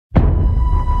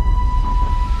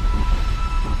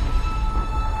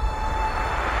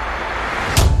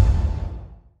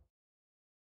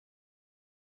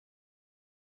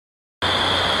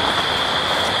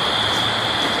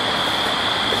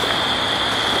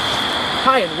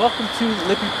Hi, and welcome to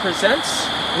LIPI Presents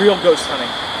Real Ghost Hunting.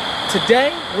 Today,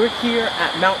 we're here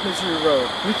at Mount Misery Road.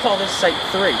 We call this Site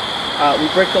 3. We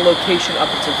break the location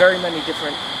up into very many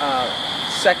different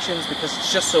sections because it's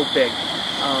just so big.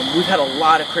 We've had a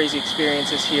lot of crazy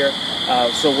experiences here,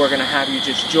 so we're going to have you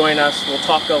just join us. We'll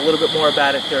talk a little bit more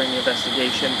about it during the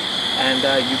investigation, and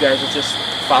you guys will just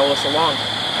follow us along.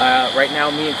 Right now,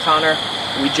 me and Connor,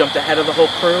 we jumped ahead of the whole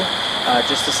crew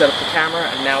just to set up the camera,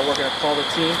 and now we're going to call the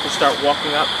team to start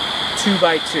walking up 2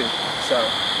 by 2. So,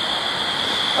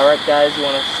 all right, guys, you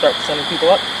want to start sending people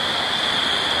up?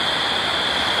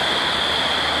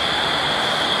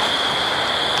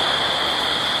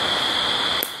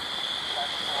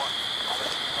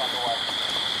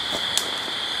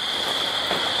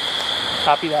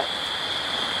 Copy that.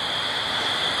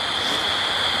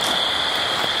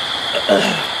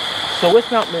 So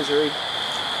with Mount Misery,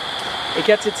 it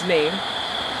gets its name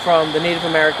from the Native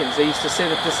Americans. They used to say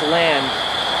that this land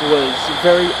was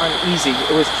very uneasy.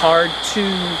 It was hard to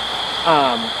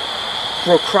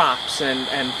grow crops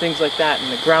and things like that,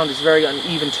 and the ground is very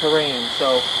uneven terrain.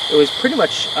 So it was pretty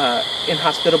much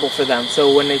inhospitable for them.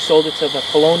 So when they sold it to the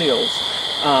colonials,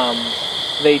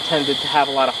 they tended to have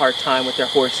a lot of hard time with their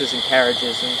horses and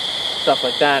carriages and stuff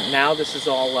like that. Now this is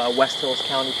all West Hills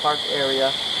County Park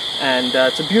area, and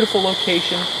it's a beautiful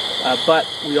location. But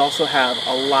we also have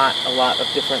a lot of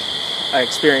different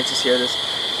experiences here. There's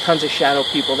tons of shadow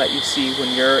people that you see when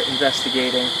you're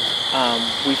investigating.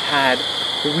 We've had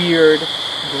weird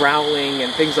growling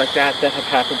and things like that have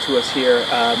happened to us here.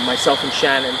 Myself and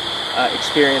Shannon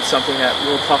experienced something that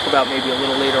we'll talk about maybe a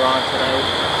little later on tonight.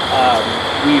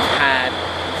 We've had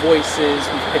voices.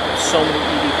 We've picked up so many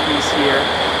EVPs here.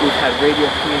 We've had radio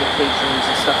communications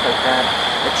and stuff like that.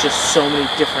 It's just so many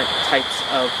different types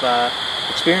of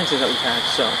experiences that we've had,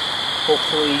 so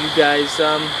hopefully you guys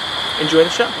enjoy the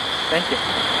show. Thank you.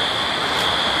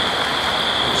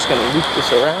 I'm just going to loop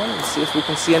this around and see if we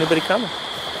can see anybody coming.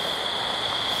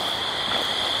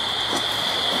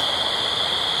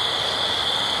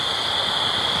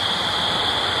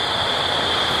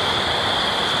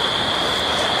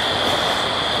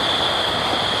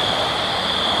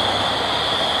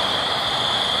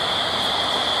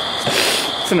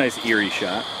 It's a nice eerie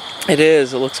shot. It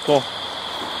is. It looks cool.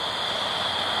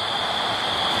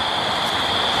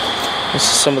 This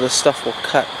is some of the stuff we'll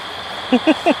cut.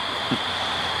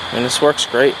 And this works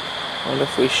great. I wonder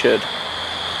if we should.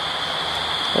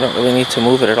 We don't really need to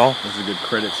move it at all. This is a good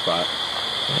credit spot.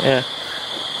 Yeah.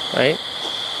 Right?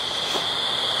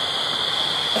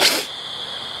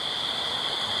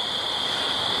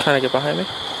 Kind of get behind me?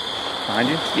 Behind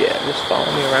you? Yeah, just follow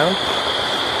me around.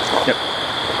 Yep.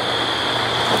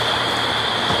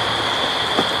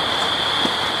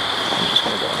 I'm just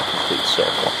going to go in a complete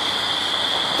circle.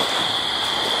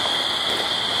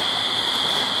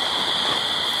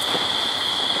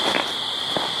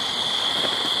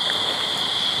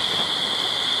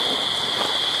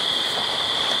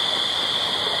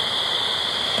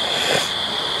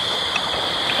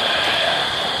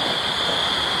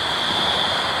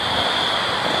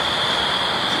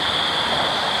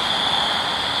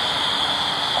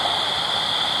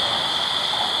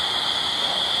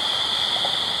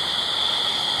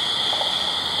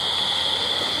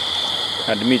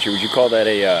 Dimitri, would you call that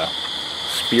a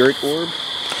spirit orb?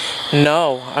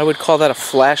 No, I would call that a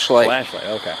flashlight. Flashlight,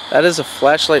 okay. That is a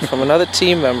flashlight from another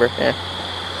team member here.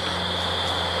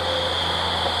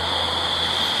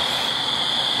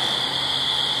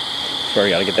 Sorry,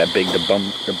 gotta get that big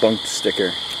debunked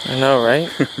sticker. I know, right?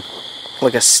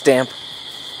 Like a stamp.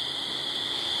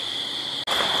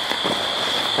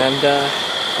 And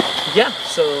yeah,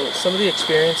 so some of the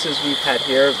experiences we've had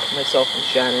here, myself and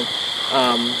Shannon.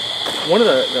 One of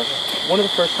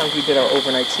the first times we did our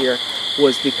overnights here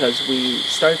was because we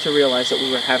started to realize that we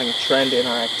were having a trend in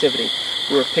our activity.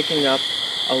 We were picking up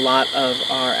a lot of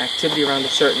our activity around a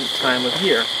certain time of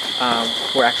year.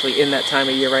 We're actually in that time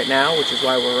of year right now, which is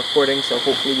why we're recording, so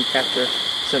hopefully we capture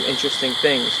some interesting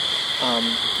things.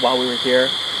 While we were here,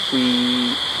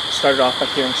 we started off by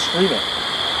hearing screaming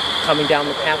coming down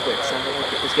the pathway. It sounded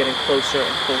like it was getting closer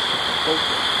and closer and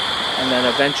closer. And then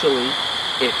eventually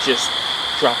it just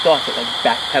dropped off. It like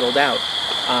backpedaled out.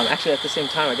 Actually, at the same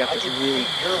time, I got this really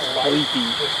creepy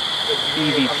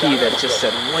EVP that just said,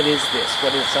 "What is this?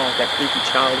 What does it sound like?" That creepy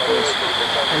child voice.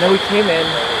 And then we came in,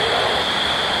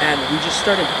 and we just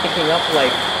started picking up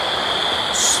like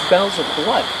smells of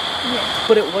blood. Yeah.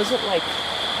 But it wasn't like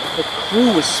the crew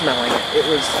was smelling it. It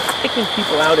was picking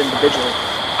people out individually.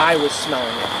 I was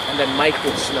smelling it, and then Mike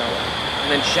would smell it,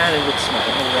 and then Shannon would smell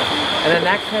it, and then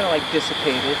that kind of like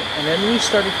dissipated, and then we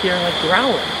started hearing like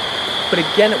growling. But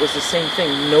again, it was the same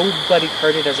thing. Nobody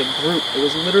heard it as a group. It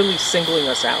was literally singling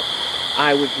us out.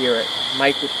 I would hear it.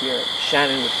 Mike would hear it.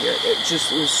 Shannon would hear it. It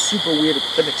was super weird. I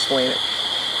couldn't explain it.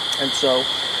 And so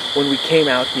when we came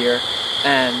out here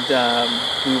and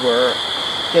we were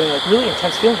getting like really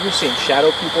intense feelings, we were seeing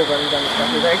shadow people running down the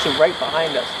street. They were actually right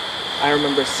behind us. I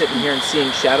remember sitting here and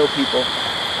seeing shadow people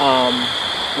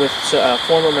with a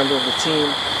former member of the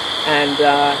team. And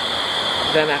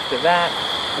then after that,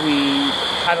 we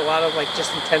had a lot of like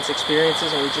just intense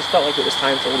experiences, and we just felt like it was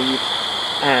time to leave.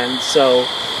 And so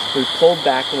we pulled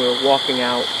back and we were walking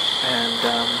out, and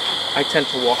I tend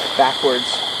to walk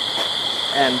backwards.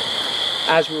 And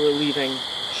as we were leaving,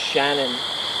 Shannon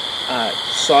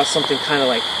saw something kind of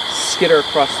like skitter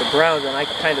across the ground, and I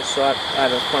kind of saw it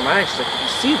out of the corner of my eye. She's like, "Did you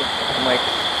see that?" I'm like,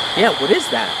 "Yeah, what is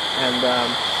that?" And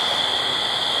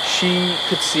she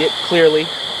could see it clearly.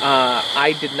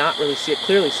 I did not really see it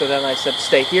clearly, so then I said,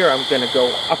 "Stay here, I'm going to go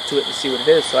up to it and see what it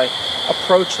is." So I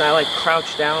approached and I like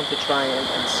crouched down to try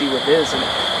and see what it is, and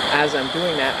as I'm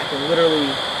doing that, I can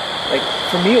literally, like,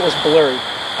 for me it was blurry.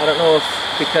 I don't know if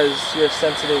because you're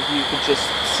sensitive you could just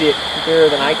see it clearer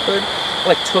than I could. It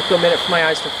like took a minute for my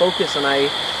eyes to focus, and I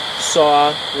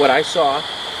saw what I saw,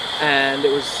 and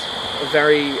it was a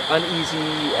very uneasy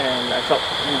and I felt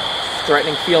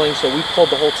threatening feeling, so we pulled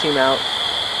the whole team out.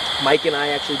 Mike and I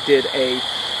actually did a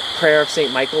prayer of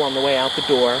St. Michael on the way out the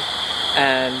door,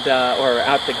 and or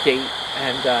out the gate,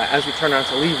 and as we turned around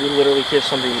to leave, we literally hear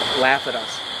somebody laugh at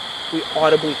us. We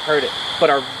audibly heard it, but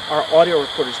our audio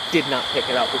recorders did not pick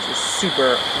it up, which was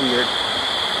super weird.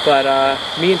 But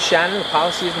me and Shannon, the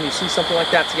policy is when you see something like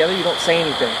that together, you don't say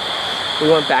anything. We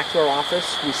went back to our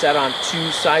office. We sat on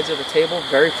two sides of the table,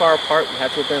 very far apart. We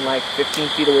had to have been like 15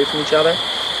 feet away from each other,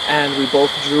 and we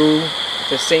both drew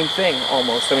the same thing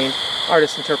almost. I mean,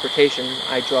 artist interpretation,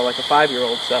 I draw like a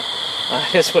 5-year-old, so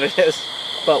it is what it is.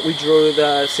 But we drew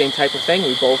the same type of thing.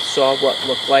 We both saw what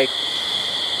looked like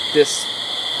this,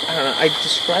 I don't know, I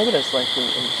describe it as like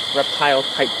a reptile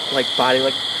type like body,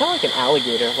 like kind of like an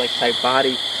alligator like type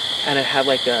body, and it had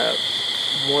like a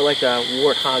more like a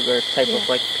warthog or type of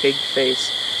like pig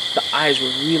face. The eyes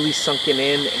were really sunken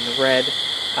in and red.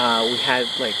 We had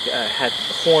like had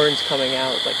horns coming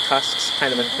out, like tusks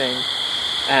kind of a thing.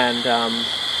 And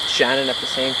Shannon at the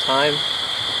same time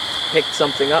picked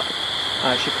something up.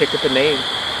 She picked up a name,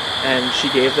 and she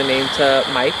gave the name to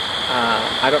Mike.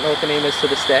 I don't know what the name is to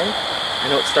this day. I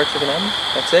know it starts with an M.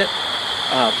 That's it.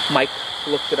 Mike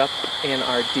looked it up in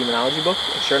our demonology book,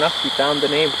 and sure enough, he found the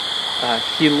name.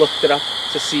 He looked it up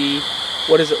to see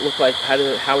what does it look like,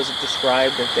 how is it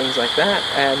described, and things like that.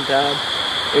 And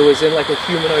it was in like a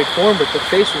humanoid form, but the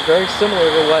face was very similar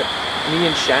to what me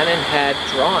and Shannon had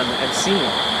drawn and seen.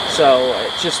 So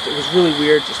it was really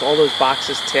weird. Just all those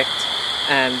boxes ticked,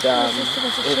 and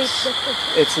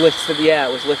it's listed. Yeah,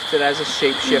 it was listed as a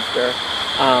shapeshifter.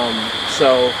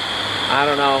 So I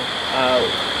don't know.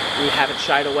 We haven't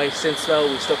shied away since, though.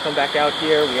 We still come back out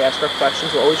here. We ask our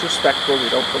questions. We're always respectful. We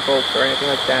don't provoke or anything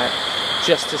like that,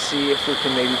 just to see if we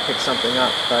can maybe pick something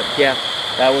up. But yeah,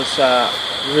 that was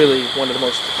really one of the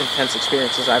most intense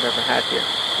experiences I've ever had here.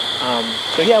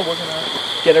 So yeah, we're gonna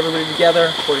get everybody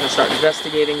together. We're gonna start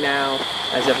investigating now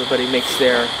as everybody makes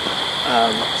their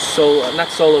not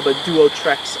solo, but duo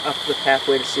treks up the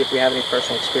pathway to see if we have any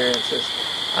personal experiences.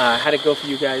 How'd it go for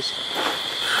you guys?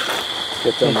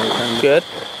 Get done right time. Good.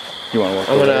 You want to walk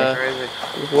I'm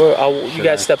over gonna. You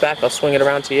guys step back. I'll swing it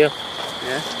around to you.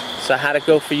 Yeah. So how'd it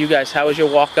go for you guys? How was your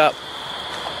walk up?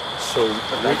 So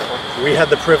we had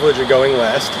the privilege of going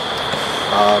last.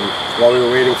 While we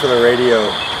were waiting for the radio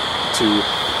to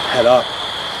head up,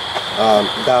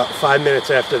 about 5 minutes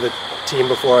after the team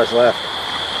before us left,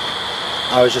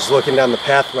 I was just looking down the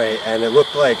pathway, and it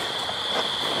looked like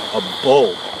a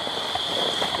bull.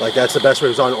 Like, that's the best way. It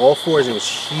was on all fours. It was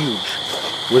huge.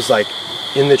 It was like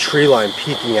in the tree line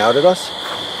peeking out at us.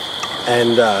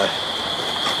 And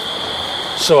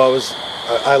so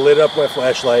I lit up my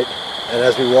flashlight, and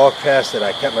as we walked past it,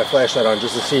 I kept my flashlight on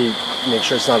just to make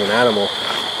sure it's not an animal.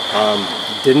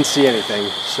 Didn't see anything,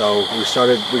 so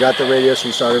we got the radio, so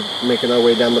we started making our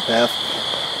way down the path.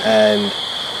 And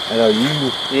I know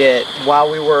you... Yeah, while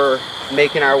we were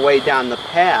making our way down the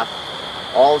path,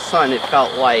 all of a sudden it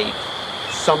felt like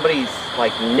somebody's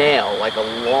like nail, like a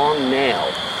long nail,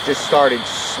 just started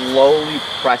slowly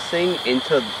pressing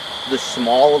into the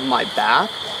small of my back,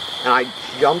 and I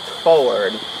jumped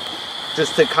forward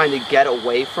just to kind of get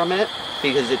away from it,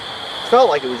 because it felt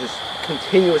like it was just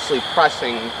continuously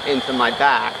pressing into my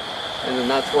back. And then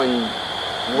that's when,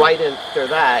 right after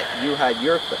that, you had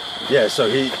your thing. Yeah, so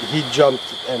he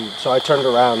jumped, and so I turned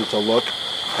around to look,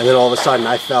 and then all of a sudden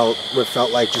I felt what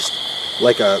felt like just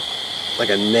like a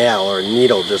a nail or a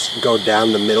needle just go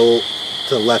down the middle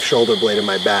to the left shoulder blade of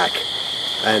my back,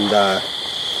 and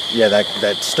yeah,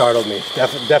 that startled me.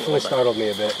 Definitely startled me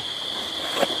a bit.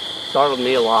 Startled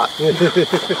me a lot.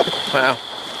 Wow.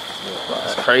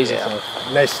 That's crazy. Yeah.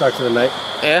 So, nice start to the night.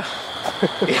 Yeah.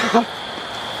 Yeah.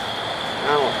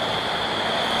 Oh.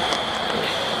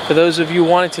 For those of you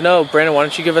wanting to know, Brandon, why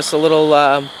don't you give us a little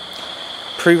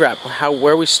pre-wrap?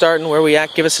 Where we starting, where we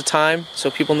at? Give us a time so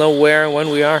people know where and when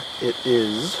we are. It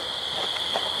is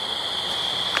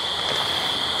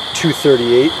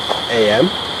 2:38 a.m.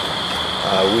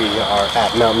 We are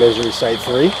at Mount Misery Site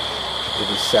 3. It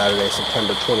is Saturday,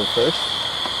 September 21st,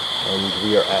 and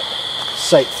we are at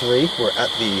Site 3. We're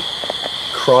at the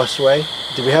Crossway.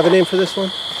 Did we have a name for this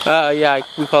one? Yeah,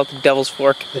 we call it the Devil's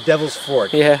Fork. The Devil's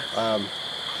Fork. Yeah.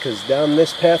 Because down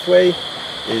this pathway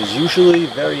is usually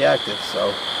very active,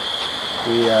 so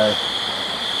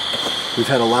we've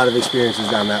had a lot of experiences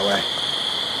down that way.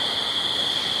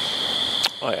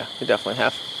 Oh yeah, we definitely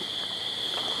have.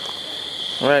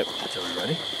 All right. So we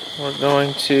ready? We're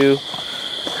going to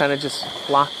kind of just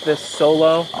lock this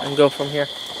solo and go from here.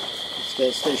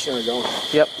 Stay stationary going.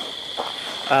 Yep.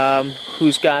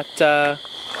 Who's got I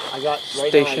got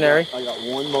stationary? I got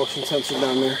one motion sensor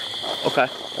down there. Okay.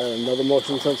 Another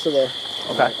motion sensor there.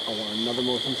 Okay. I got another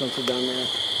motion sensor down there.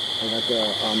 I got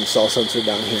the cell sensor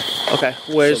down here. Okay.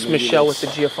 Where's So maybe Michelle with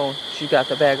that's- the geophone? She got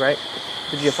the bag, right?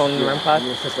 The geophone and the REM pod? I'm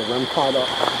gonna set the REM pod up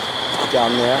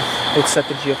down there. Let's set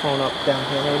the geophone up down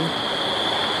here, maybe.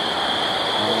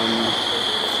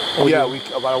 Yeah,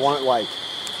 but I want it like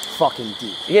fucking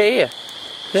deep. Yeah.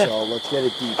 So let's get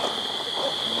it deep.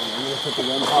 I'm gonna put the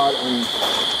REM pod and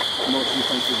motion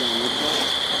sensor down this way.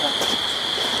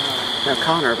 Now,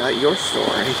 Connor, about your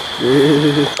story. A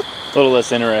little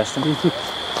less interesting.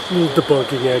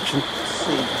 Debunking action.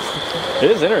 It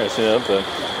is interesting though, but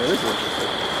It is interesting.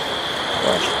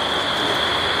 watch.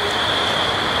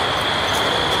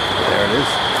 There it is.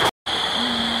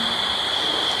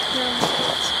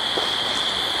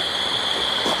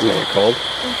 Isn't it cold?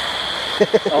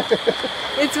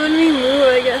 It's when we move,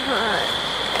 I get hot.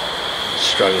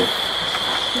 Struggle.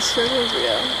 The struggle's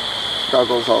real.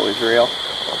 Struggle's always real.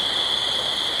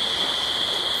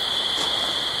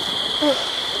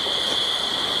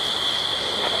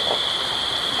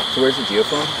 So where's the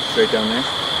geophone? Straight down there?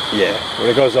 Yeah. When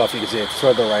it goes off, you can see it's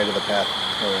toward the right of the path.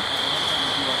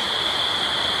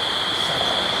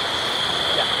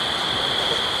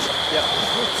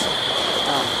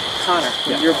 Connor,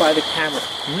 when you're by the camera,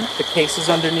 the case is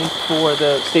underneath for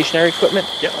the stationary equipment.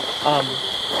 Yep.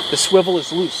 The swivel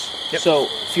is loose. Yep. So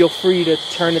feel free to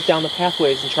turn it down the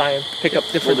pathways and try and pick up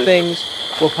different Will do. things.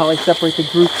 We'll probably separate the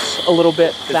groups a little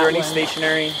bit. Is there any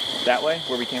stationary that way,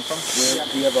 where we came from?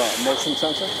 We have a motion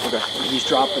sensor. Okay. He's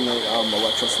dropping the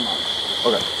electrosmog.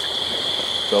 Okay.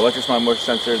 So electrosmog motion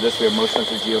sensor, this we have motion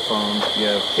sensor geophone, you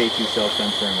have K2 cell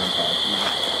sensor and REM pod.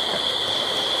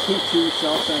 T2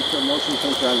 cell sensor, motion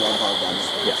sensor, and REM pod.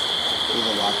 Yeah. There's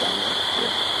a lot down there.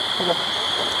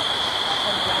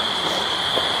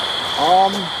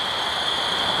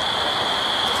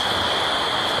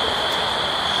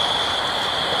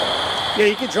 Yeah,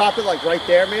 you can drop it like right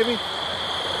there, maybe.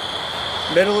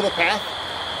 Middle of the path.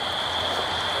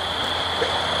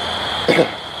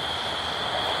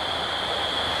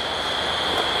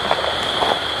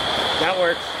 That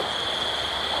works.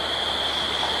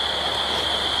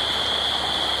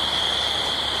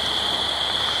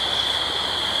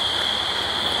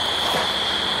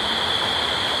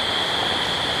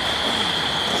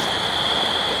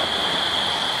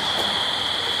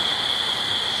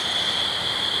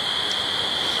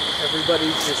 Everybody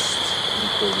just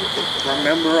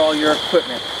remember all your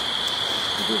equipment.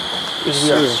 Because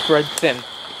we are spread thin.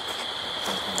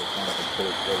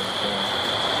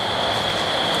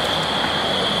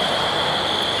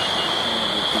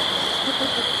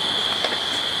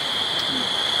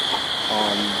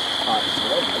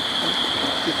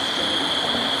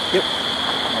 Yep.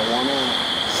 I wanna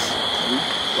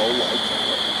go lights out.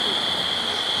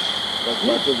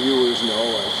 Let the viewers know,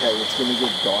 like, hey, it's gonna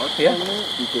get dark Yeah. from there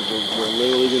because we're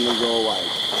literally gonna go like,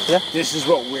 Yeah. this is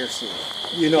what we're seeing.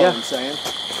 You know Yeah. what I'm saying?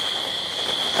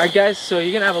 Alright guys, so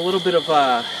you're going to have a little bit of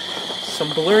some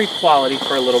blurry quality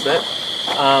for a little bit.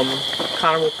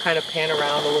 Connor will kind of pan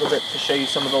around a little bit to show you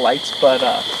some of the lights, but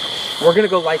we're going to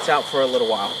go lights out for a little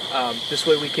while. This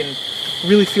way we can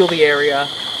really feel the area.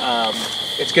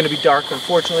 It's going to be dark,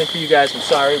 unfortunately for you guys, I'm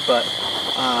sorry, but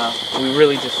we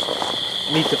really just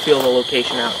need to feel the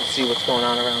location out and see what's going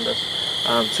on around us.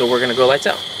 So we're going to go lights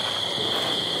out.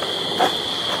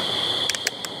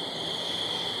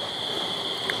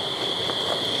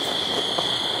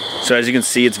 So as you can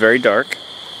see, it's very dark.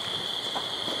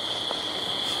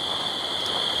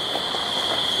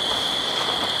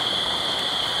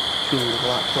 She was a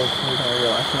lot closer than I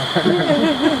realized.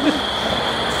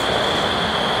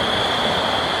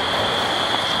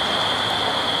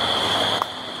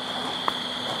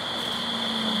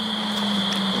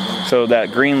 So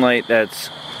that green light that's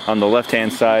on the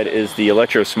left-hand side is the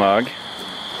electrosmog.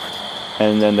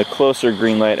 And then the closer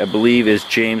green light, I believe, is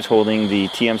James holding the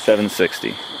TM760.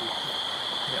 Yep.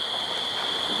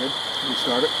 We're good? We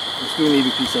start it? Let's do an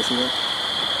EVP session here. So,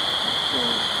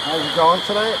 how's it going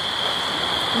tonight?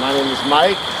 My name is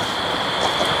Mike.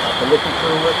 Got the LIPI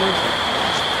crew with me.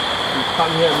 We've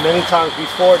come here many times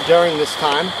before during this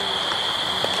time.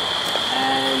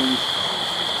 And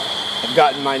I've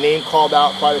gotten my name called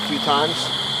out quite a few times,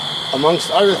 amongst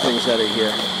other things that are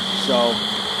here. So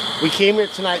we came here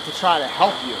tonight to try to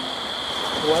help you,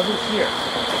 whoever's here.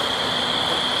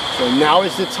 So now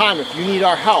is the time. If you need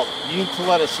our help, you need to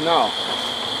let us know.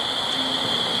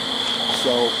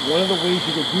 So one of the ways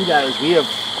you can do that is we have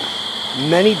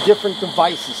many different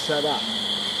devices set up.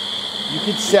 You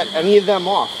could set any of them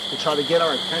off to try to get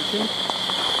our attention.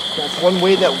 That's one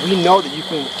way that we know that you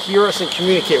can hear us and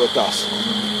communicate with us.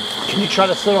 Can you try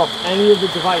to set off any of the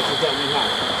devices that we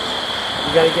have?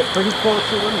 You got to get pretty close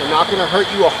to them. They're not going to hurt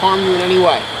you or harm you in any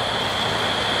way.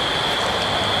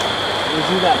 Let me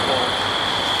do that for us.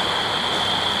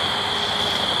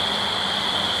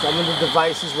 Some of the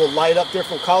devices will light up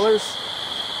different colors.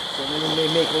 Some of them may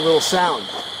make a little sound.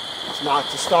 It's not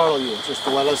to startle you, it's just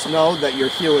to let us know that you're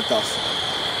here with us.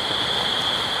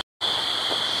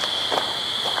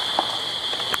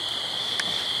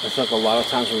 It's like a lot of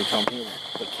times when we come here,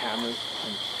 the cameras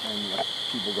and like,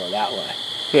 people go that way.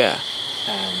 Yeah.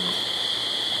 And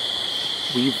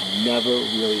we've never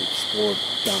really explored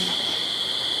down that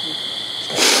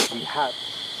way. We have.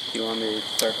 You want me to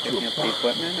start picking up the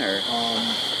equipment, or?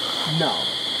 No.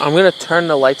 I'm gonna turn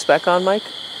the lights back on, Mike.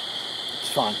 It's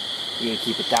fine. You're gonna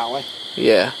keep it that way?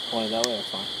 Yeah. Point it that way, that's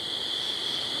fine.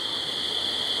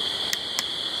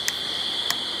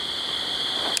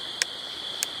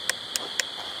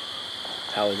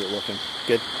 How is it looking?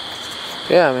 Good?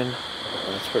 Yeah, I mean,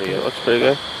 That's pretty good. it looks pretty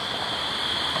good.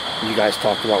 You guys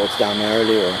talked about what's down there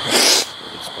already, or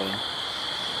explain?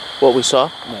 What we saw?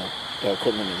 No, the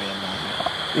equipment that we have down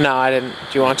here. No, I didn't.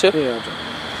 Do you want to? Yeah,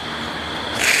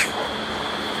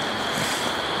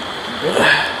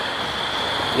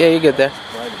 Yeah, you're good there.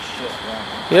 bright as shit,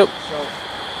 yeah. Yep. So,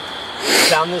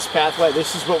 down this pathway,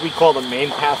 this is what we call the main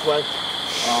pathway.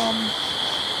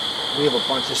 We have a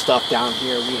bunch of stuff down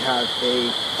here. We have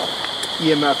a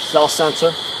EMF cell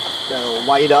sensor that will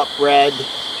light up red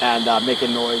and make a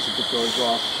noise if it goes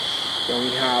off. Then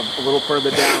we have a little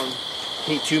further down,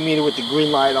 heat 2 meter with the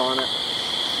green light on it.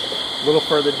 A little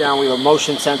further down, we have a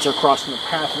motion sensor crossing the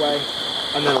pathway.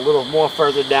 And then a little more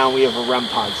further down, we have a REM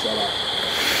pod set up.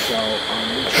 So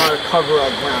we try to cover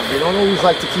our ground. We don't always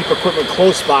like to keep equipment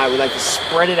close by. We like to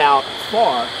spread it out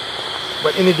far,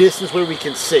 but in a distance where we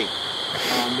can see.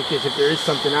 Because if there is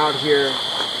something out here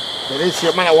that is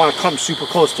here, it might not want to come super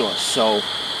close to us. So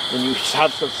when you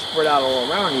have stuff spread out all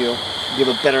around you, you have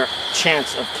a better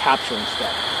chance of capturing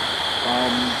stuff.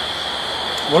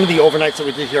 One of the overnights that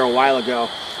we did here a while ago,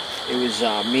 it was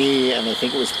me and I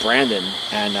think it was Brandon,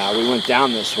 and we went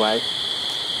down this way.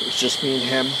 It was just me and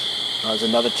him. There was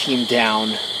another team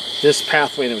down this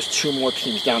pathway, and there was 2 more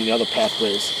teams down the other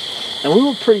pathways. And we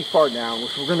were pretty far down,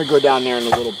 which we're going to go down there in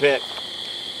a little bit.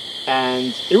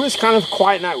 And it was kind of a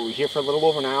quiet night. We were here for a little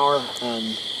over an hour,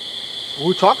 and we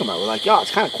were talking about it. We're like, yo,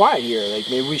 it's kind of quiet here. Like,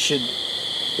 maybe we should,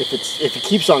 if it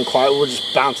keeps on quiet, we'll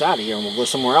just bounce out of here and we'll go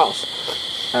somewhere else.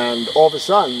 And all of a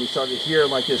sudden, we started to hear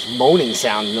like this moaning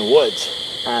sound in the woods.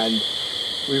 And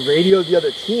we radioed the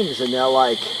other teams, and they're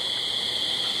like,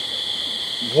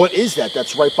 what is that?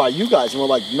 That's right by you guys. And we're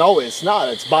like, no, it's not.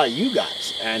 It's by you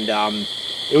guys. And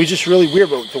it was just really weird,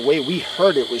 but the way we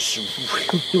heard it was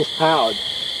really loud,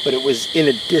 but it was in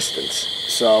a distance.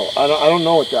 So I don't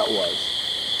know what that was.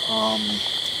 I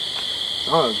don't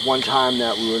know,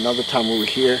 it was another time we were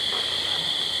here.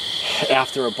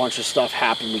 After a bunch of stuff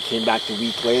happened, we came back a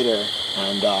week later,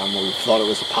 and we thought it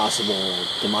was a possible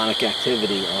demonic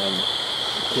activity, and we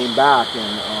came back,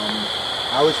 and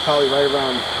I was probably right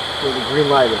around where the green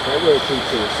light is, right where the T2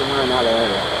 is, somewhere in that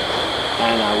area.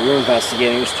 And we were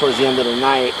investigating. It was towards the end of the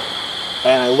night,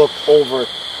 and I looked over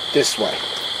this way,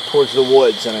 towards the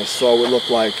woods, and I saw what looked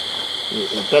like,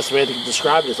 the best way to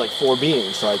describe it is like 4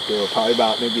 beings. Like they were probably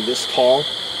about maybe this tall,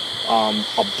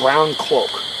 a brown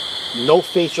cloak. No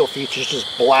facial features, just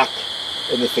black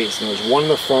in the face. And there was 1 in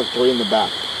the front, 3 in the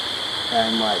back.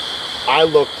 And like, I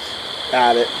looked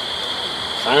at it,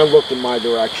 kind of looked in my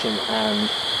direction, and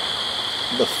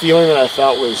the feeling that I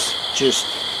felt was just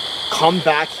come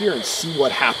back here and see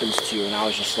what happens to you. And I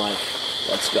was just like,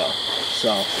 let's go.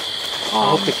 So I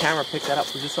hope the camera picked that up.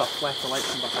 We just saw a flash of light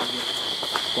from behind you.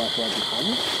 Flashlight behind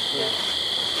me? Yeah.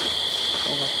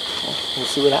 Well, we'll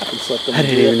see what happens. Let them I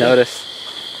didn't even notice.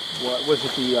 What was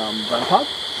it? The REM pod?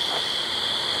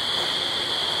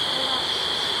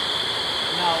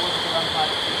 No, it wasn't the REM pod.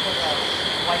 It was a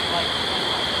white light.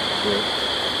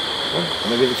 Well,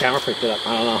 maybe the camera picked it up. I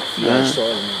don't know if you guys saw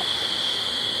it or not.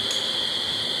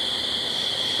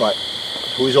 But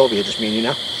who's over here? Just me and you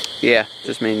now? Yeah,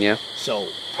 just me and you. So,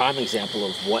 prime example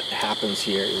of what happens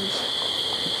here is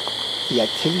the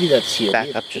activity that's here.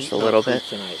 Back up just a little bit.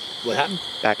 Tonight. What happened?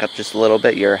 Back up just a little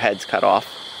bit. Your head's cut off.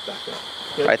 Back up.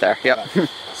 Good. Right there. Yep.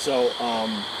 So,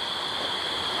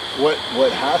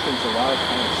 what happens a lot of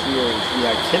times here is the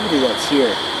activity that's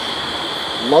here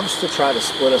loves to try to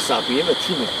split us up. We have a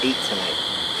team of 8 tonight.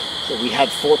 So we had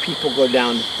 4 people go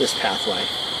down this pathway.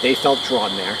 They felt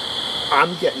drawn there.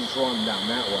 I'm getting drawn down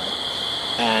that way.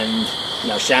 And, you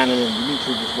know, Shannon and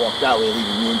Dimitrios just walked out. We're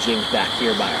leaving me and James back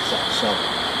here by ourselves. So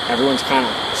everyone's kind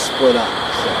of split up.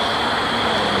 So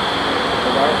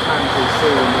a lot of times they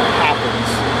say when that happens,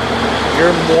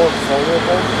 you're more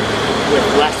vulnerable with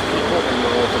less people than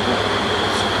you're with a group.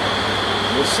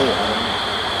 We'll see. I don't know.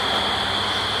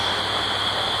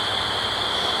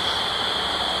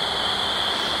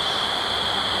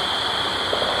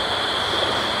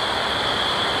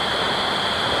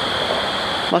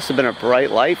 Must have been a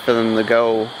bright light for them to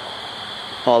go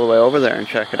all the way over there and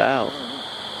check it out.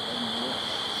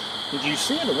 Did you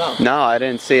see it or no? No, I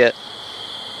didn't see it.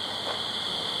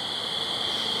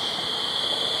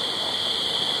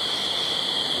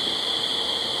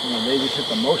 You know, they just hit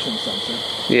the motion sensor.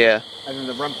 Yeah. And then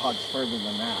the REM pod's further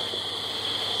than that.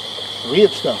 We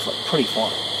have stuff like pretty far.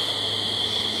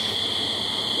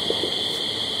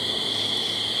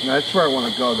 Now, that's where I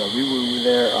want to go though. We were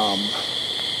there.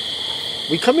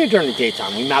 We come here during the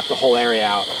daytime. We map the whole area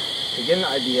out to get an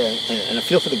idea and a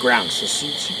feel for the ground, so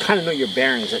you kind of know your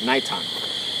bearings at nighttime.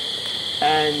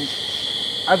 And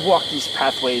I've walked these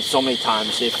pathways so many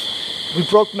times. If we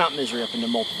broke Mount Misery up into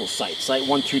multiple sites, site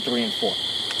 1, 2, 3, and 4.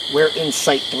 We're in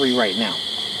site 3 right now.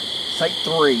 Site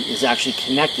 3 is actually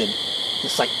connected to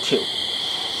site 2.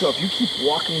 So if you keep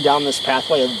walking down this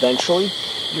pathway, eventually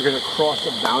you're going to cross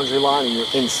the boundary line and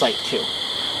you're in site 2.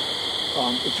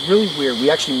 It's really weird. We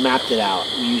actually mapped it out.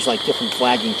 We used like different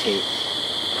flagging tape.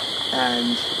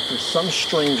 And for some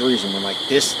strange reason, when like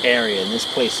this area and this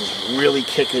place is really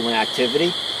kicking with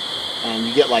activity, and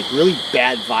you get like really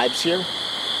bad vibes here,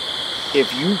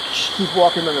 if you keep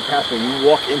walking on the pathway and you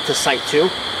walk into site 2,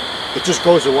 it just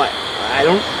goes away. I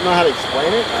don't know how to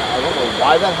explain it. I don't know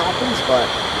why that happens, but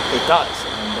it does.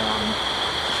 And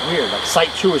it's weird. Like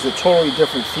site 2 is a totally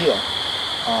different feel.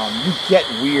 You get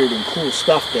weird and cool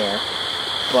stuff there,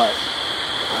 but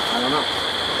I don't know.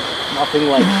 Nothing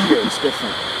like here. It's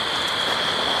different.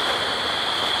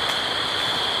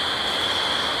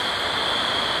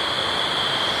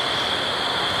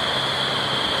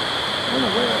 I don't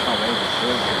know where the hell they were. They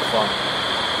were pretty far.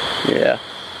 Yeah.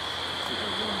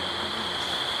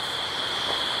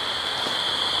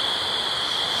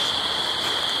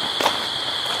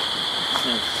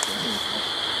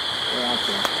 We're out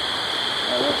there.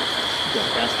 Go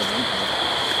past the one.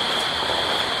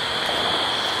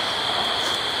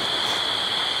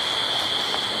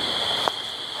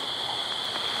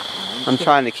 I'm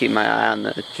trying to keep my eye on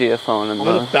the geophone and I'm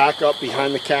going to back up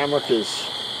behind the camera because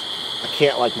I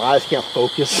can't, like, my eyes can't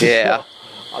focus. Yeah. So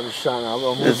I'm just trying to, I'm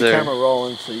moving the camera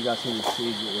rolling so you guys can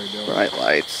see what we're doing. bright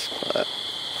lights, but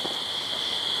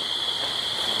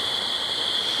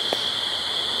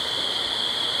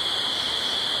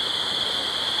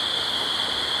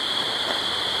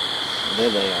There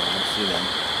they are. I see them.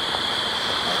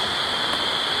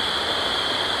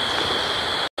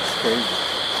 It's crazy.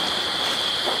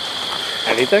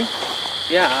 Anything?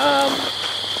 Yeah,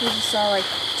 We just saw like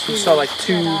two. you saw like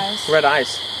 2 red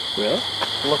eyes. Really?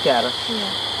 Look at her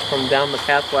Yeah. from down the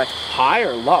pathway. High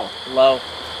or low? Low.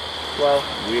 Low.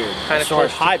 Weird. Kinda I saw it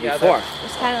close high together. before. It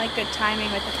was kind of like good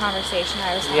timing with the conversation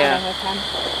I was Yeah. having with him.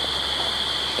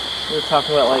 We were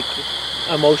talking about like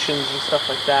emotions and stuff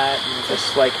like that, and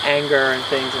just like anger and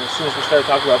things. And as soon as we started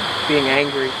talking about being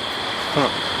angry,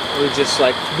 we just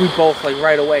like, we both like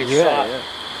right away saw it.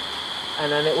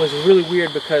 And then it was really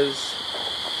weird because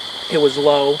it was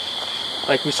low.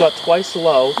 Like we saw it twice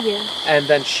low. Yeah. And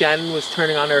then Shannon was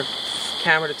turning on her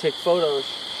camera to take photos.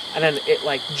 And then it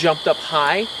like jumped up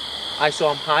high. I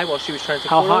saw him high while she was trying to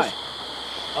take How photos. high?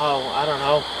 Oh, I don't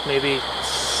know. Maybe.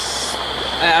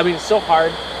 I mean, it's so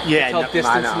hard Yeah, tell no, I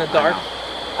distance know, in the I dark. know.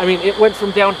 I mean, it went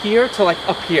from down here to like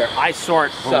up here. I saw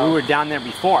it when So- we were down there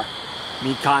before.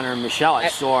 Me, Connor, and Michelle. I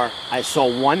saw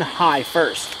one high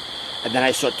first, and then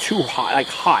I saw two high,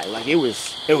 like it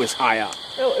was high up.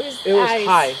 No, it was It was eyes.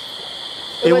 high.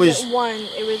 It It wasn't was- one.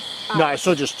 It was. No, I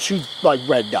saw just two like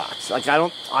red dots. Like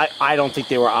I don't think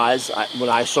they were eyes. What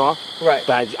I saw, Right.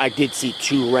 but I did see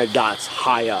two red dots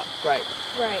high up. Right.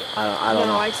 Right. I don't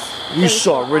no, know. they You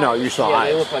saw, no, eyes. you saw Yeah,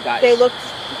 eyes. they look like eyes. They looked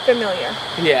familiar.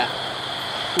 Yeah.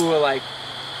 We were like,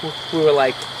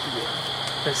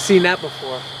 I've seen that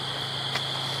before.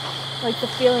 Like the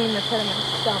feeling in the pit of my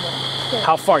stomach.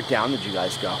 How far down did you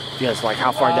guys go? You guys like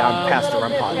how far down past the little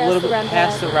REM bit pod? A little bit REM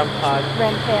past pad. the REM pod.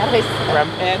 REM pad. I said. REM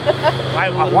pad. I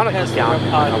little want to past go the down.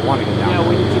 REM pod. I want to go down. Yeah,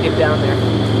 we need to get down there.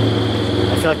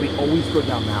 I feel like we always go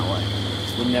down that way.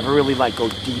 We never really like go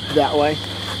deep that way.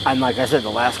 And like I said, the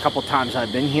last couple times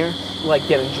I've been here, Like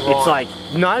getting drawn. it's like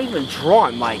not even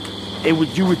drawn. Like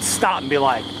you would stop and be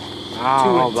like, I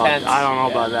don't know about, intense. I don't know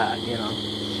Yeah. about that. You know.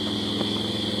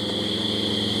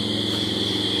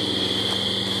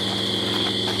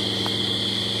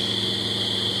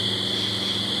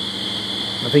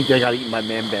 I think they got eaten by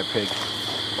man bear pig.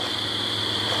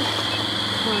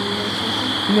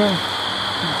 No.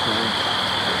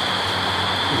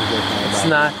 It's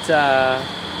not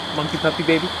monkey puppy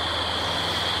baby.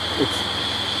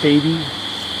 It's baby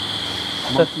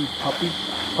monkey puppy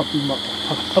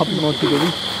monkey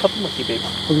baby. Puppy monkey baby.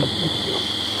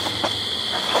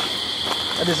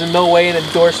 That is in no way an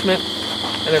endorsement,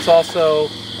 and it's also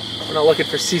we're not looking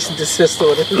for cease and desist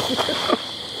orders.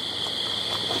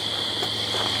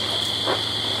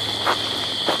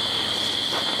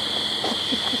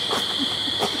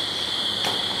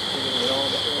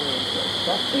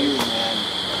 Fuck you,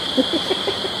 man.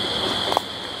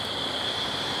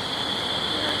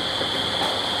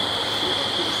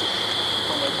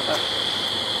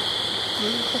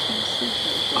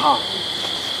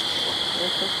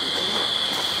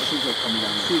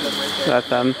 Is that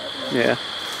them? Yeah.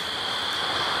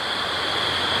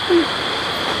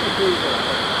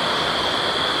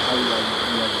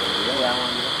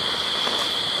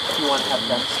 You want to have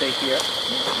them stay here?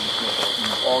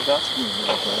 Olga?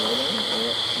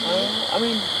 I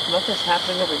mean, nothing's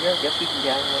happening over here. I guess we can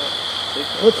gather it.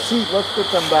 Let's put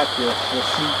them back here. We'll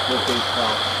see what they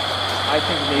tell. I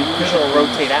think maybe we should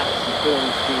rotate out.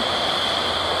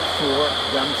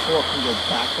 Them four can go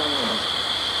back on them.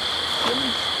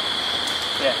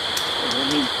 Yeah.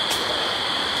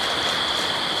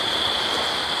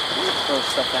 Throw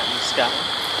stuff out in the sky.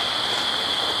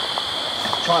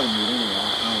 Try to move anyway. I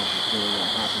don't know if it's really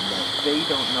gonna happen, but They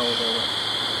don't know they're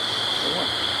what.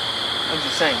 I'm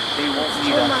just saying, they won't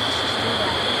need Too us. much to do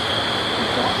that.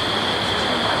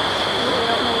 They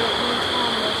don't know what you and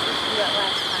Tom were supposed to do that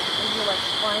last time. And you were like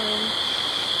flying.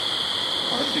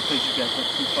 That's because you guys went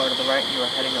too far to the right and you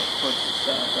were heading up towards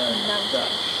the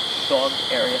dog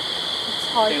area. It's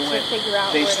hard They to went. figure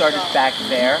out. They where started to go. back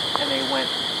there, and they went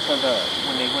to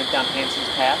when they went down Hanson's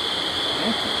path.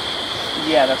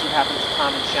 Yeah, that's what happened to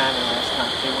Tom and Shannon last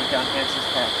time. They went down Hanson's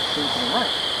path.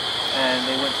 And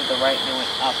they went to the right and they went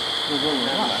up.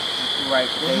 Right.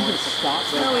 They went to stop.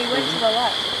 No, we went to the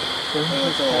left. They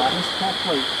went to the left.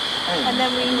 And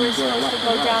then we were supposed to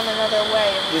go down another way,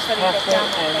 and we This couldn't path get down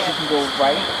there, and that you path. can go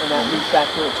right, and that leads back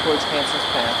towards Hanson's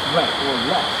path. right or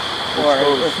left. Or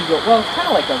if you go, well, it's kind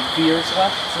of like a veers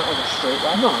left. It's not like a straight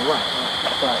left. No, right.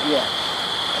 But yeah,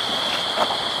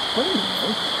 What do you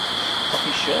know?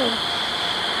 you should.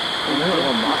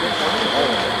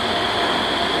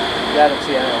 Yeah, that's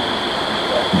the end.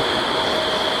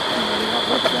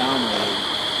 Look down there.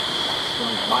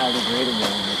 It's biodegradable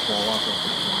when they fall off.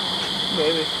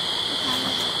 Maybe.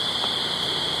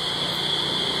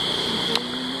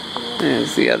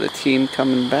 There's the other team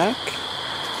coming back.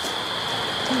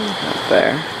 Up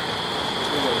there. The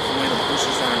way the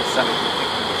bushes are in the center.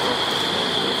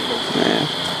 Yeah.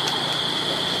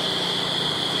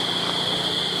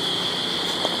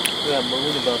 We have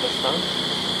marine above us,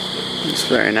 huh? It's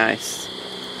very nice.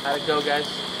 How'd it go, guys?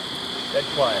 Dead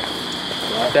quiet.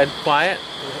 Dead quiet?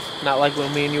 Not like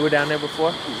when me and you were down there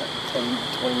before?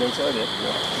 20 minutes earlier.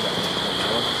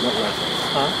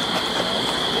 Huh?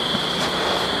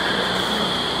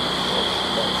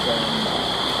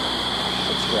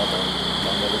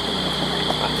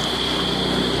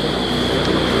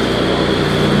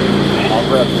 I'll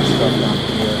grab this stuff down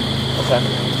here. Okay.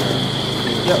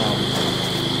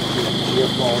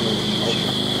 Geophone and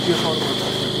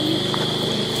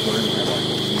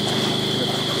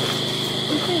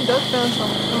You think it does bounce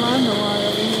around a lot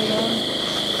over here, though.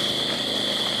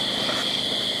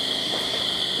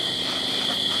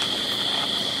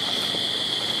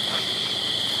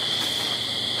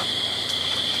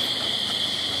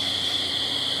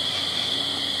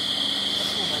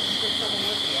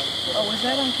 Oh, was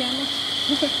that on camera?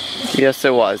 Yes,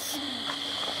 it was.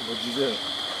 What'd you do?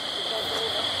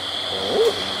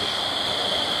 Oh.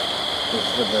 This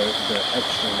is the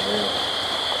extra real.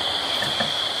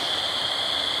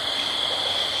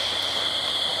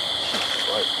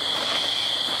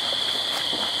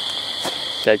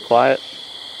 Dead quiet.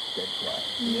 Dead quiet.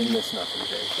 You didn't miss nothing,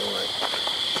 James. Don't worry.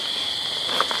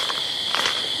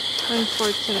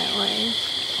 Unfortunately. I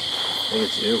think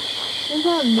it's you. It's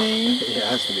not me. It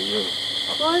has to be you.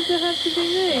 Why does it have to be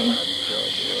me? I'm sure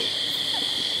it's you.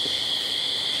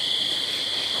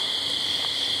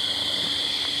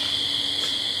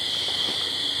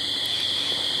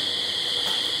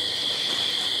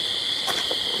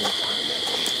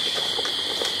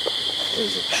 It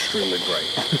is extremely bright.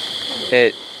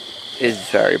 It is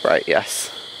very bright, yes.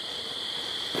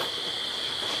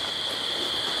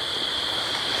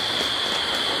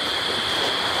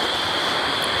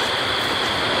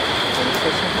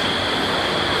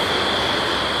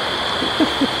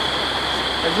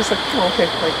 I'm just like, oh, okay,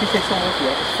 like you take someone with you,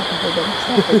 I'll just fucking go down the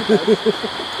stuff.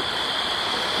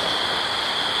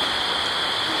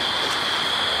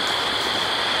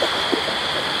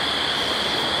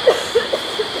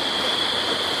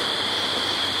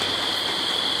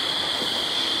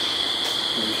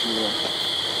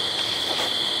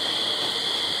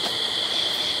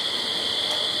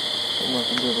 I'm not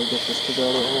gonna be able to get this to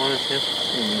go the way I want it to.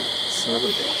 Son of a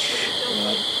bitch.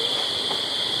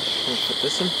 I'll put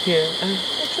this in here.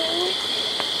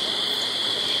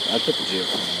 I put the geo.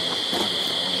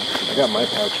 I got my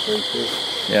pouch for you too.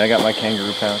 Yeah, I got my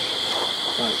kangaroo pouch.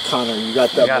 Connor, you got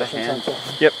that? Got a motion hand.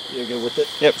 sensor? Yep. You're good with it?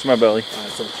 Yep, it's my belly.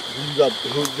 Alright, so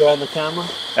who's on the camera?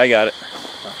 I got it.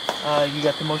 You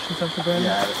got the motion sensor, Brandon?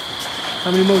 Yeah.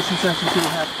 How many motion sensors do you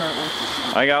have currently?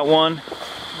 I got one.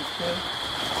 Okay.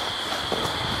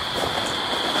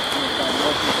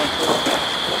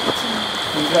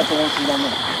 You got the one from down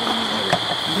there.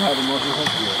 You have a motion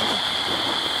sensor?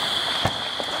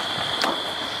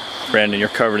 Brandon, you're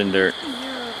covered in dirt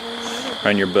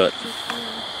on your butt.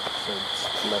 So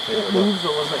it's nothing. It moves a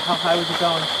little bit. How high was it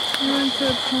going? I went to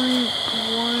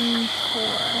 0.14.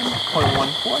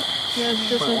 0.14? Yeah, it's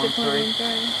just went to 0.13.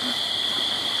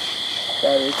 0.13.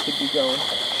 Battery should be going.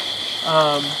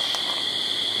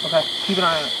 Okay, keep an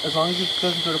eye on it. As long as it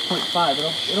doesn't go to 0.5,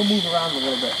 it'll move around a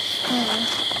little bit.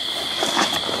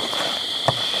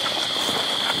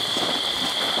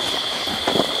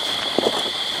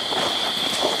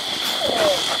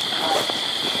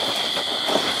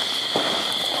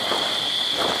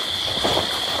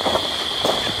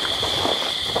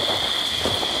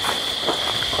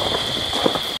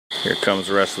 Here comes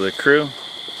the rest of the crew.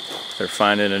 They're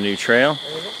finding a new trail.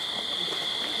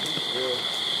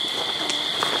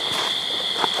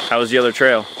 How was the other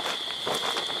trail?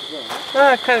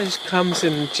 It kind of just comes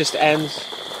and just ends.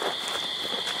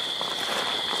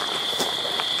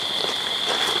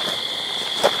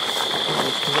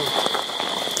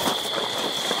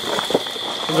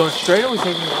 We going straight or we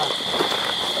taking left?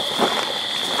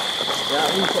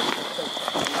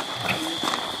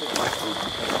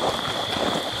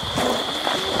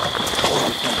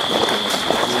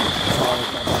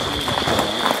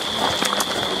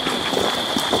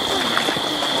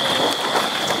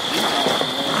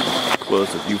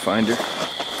 Close the viewfinder.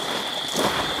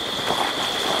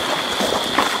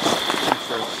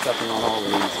 Start stepping on all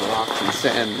these rocks and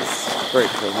sand. It's great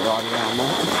for the dog animal.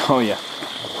 Oh yeah.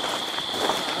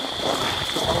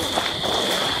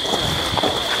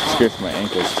 It's good for my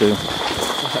ankles too. Of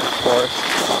course.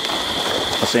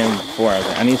 I was saying before, I was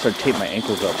like, I need to start taping my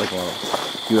ankles up like a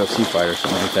UFC fighter or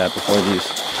something like that before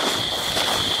these.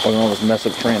 All this mess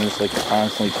up training, it's like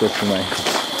constantly twisting my ankles.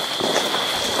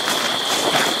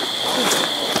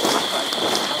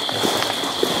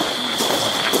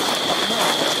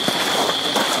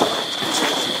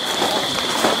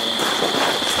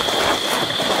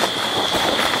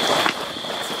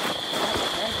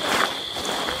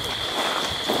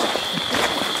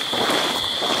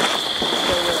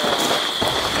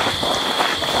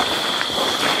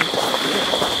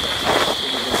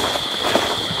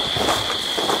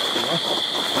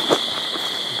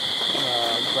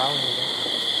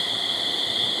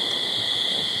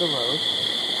 The road.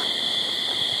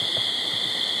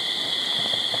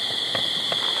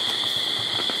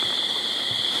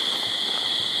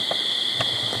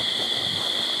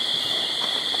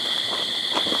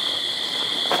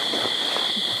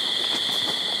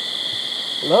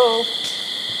 Hello?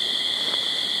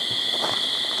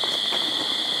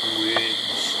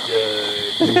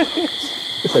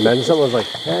 Imagine someone's like,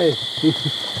 hey. Do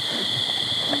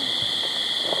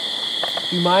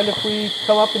you mind if we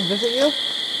come up and visit you?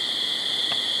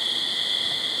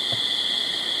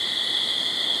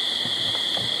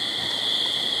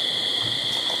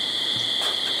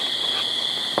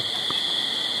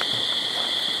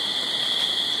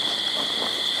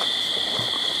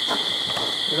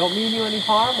 We don't mean you any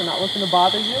harm. We're not looking to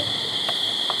bother you.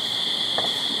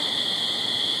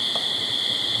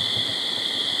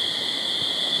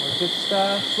 We're just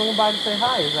swinging by to say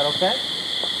hi. Is that okay?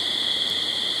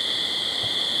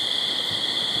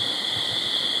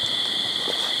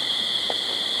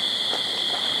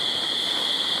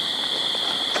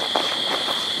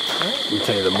 Let me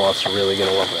tell you, the moths are really going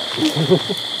to love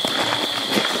that.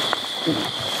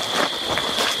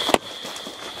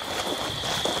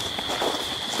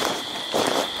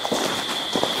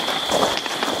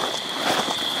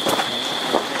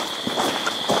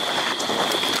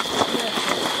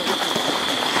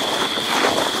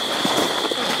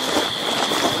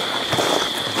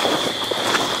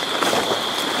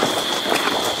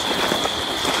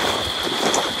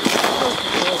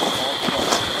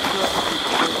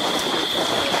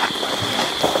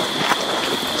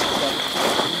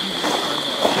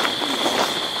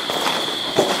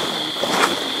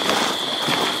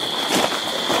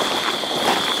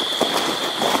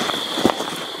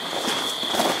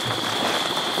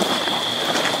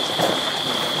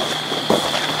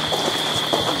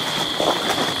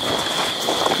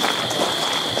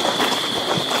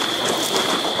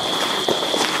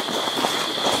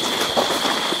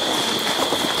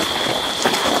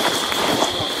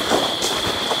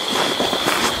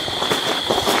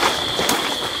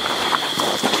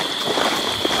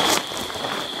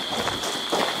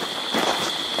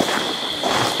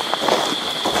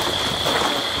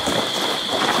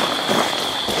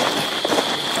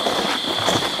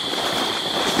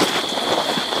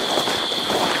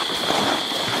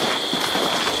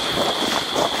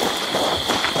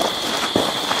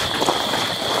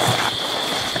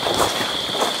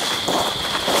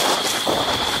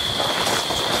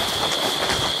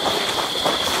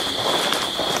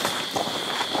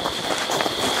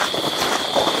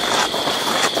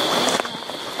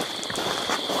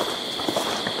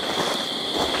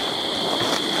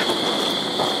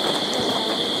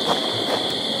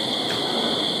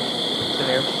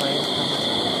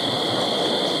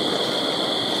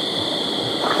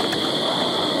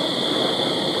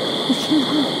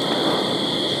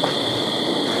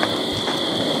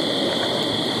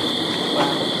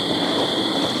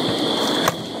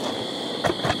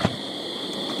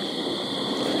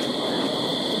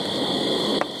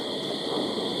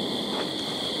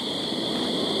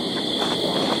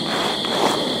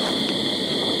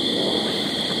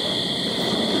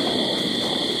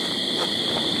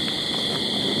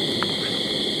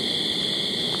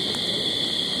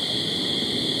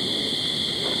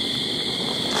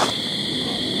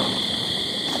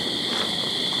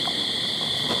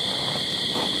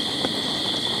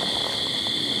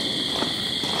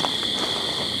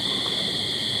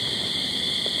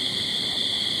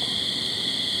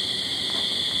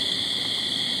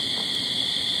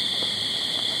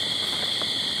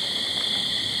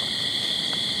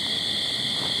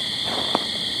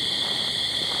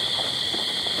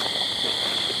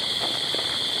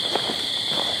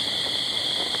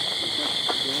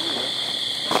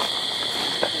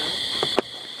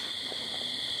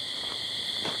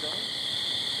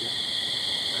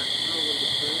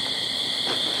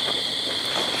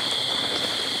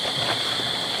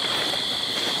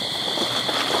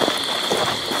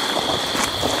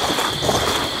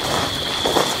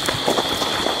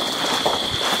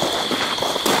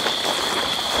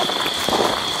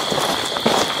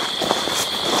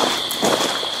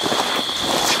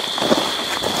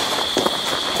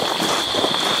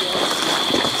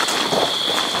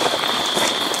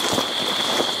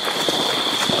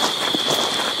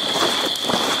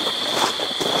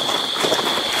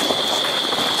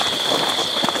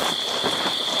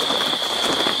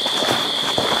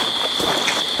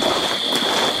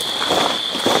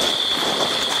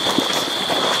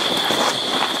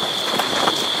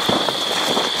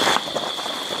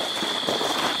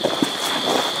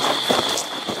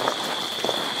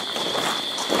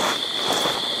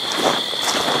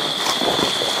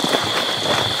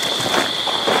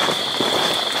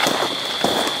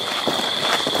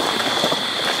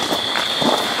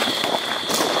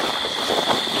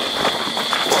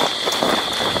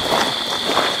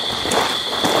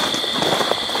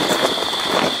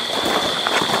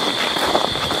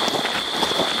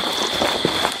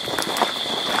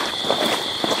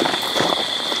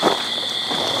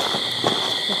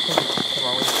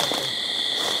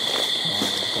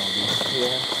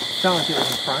 Sound like it was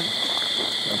in front.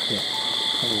 Okay.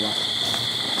 Hold on.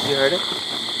 You heard it?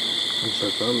 Looks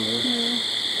like I'm there. Yeah.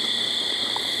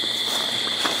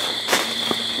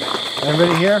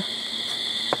 Everybody here?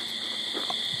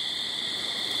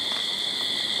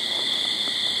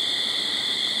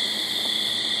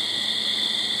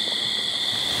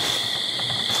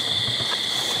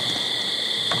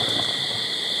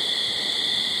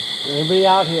 Anybody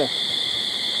out here?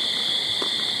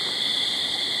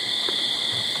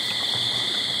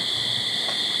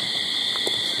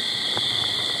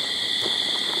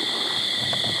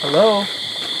 Hello?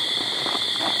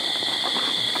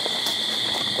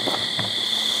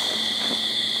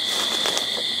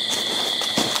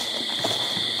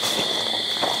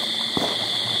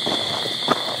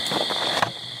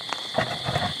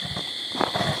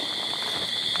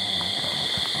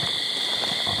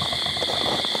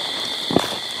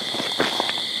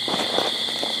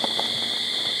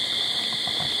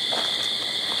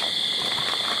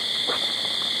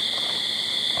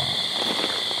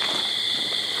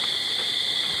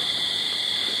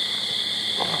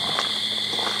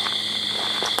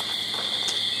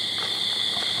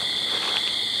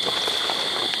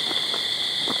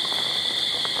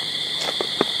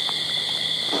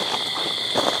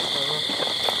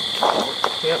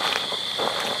 Yep.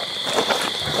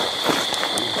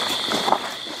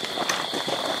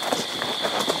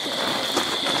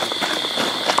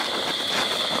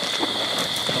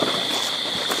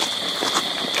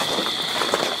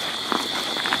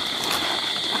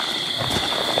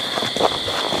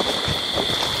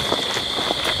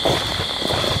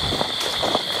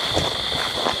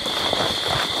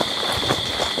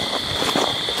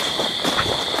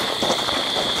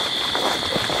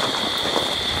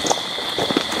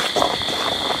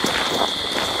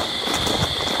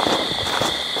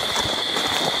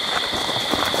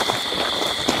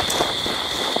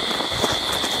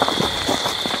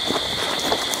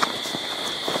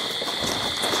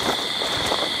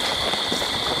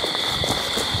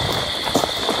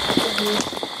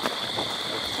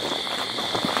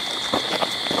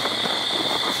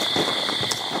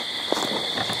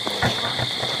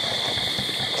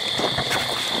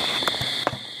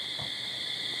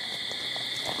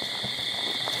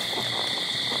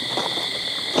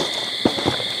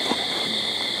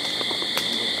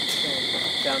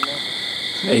 Down there.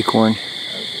 Acorn.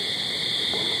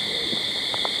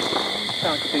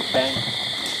 Sound like a big bang.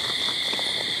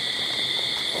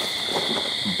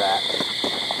 Bat.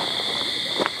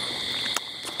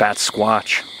 Bat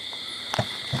squatch.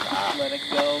 Let it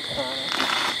go, Connor.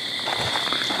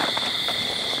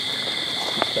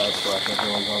 That's why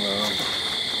everyone's on their own.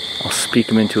 I'll speak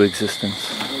them into existence.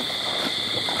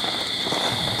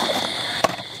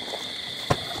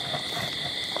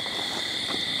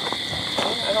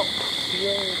 I don't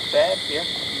feel bad here.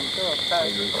 I'm sure okay.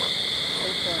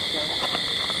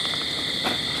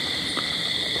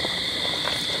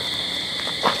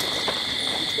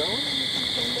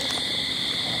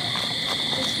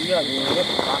 Yeah, we'll get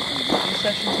these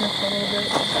sessions here for a little bit.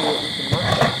 See what we can work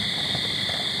with.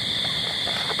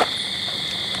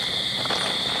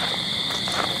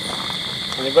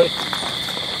 Anybody?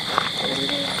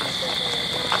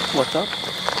 What's up?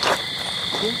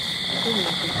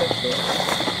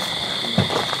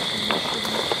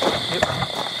 Yep.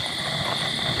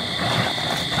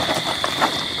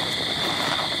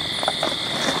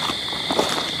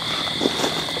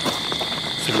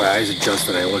 See, my eyes adjust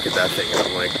and I look at that thing and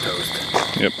I'm like toast.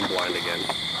 Yep. I'm blind again.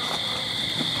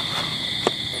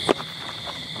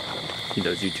 He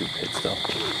does YouTube pits though.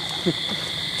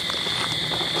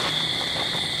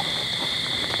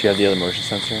 Do you have the other motion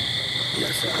sensor?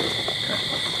 Yes, I do.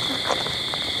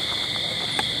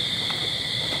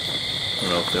 I don't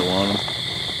know if they want them.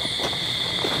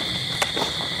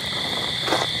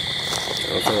 I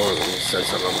don't know if I want to set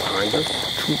something behind us.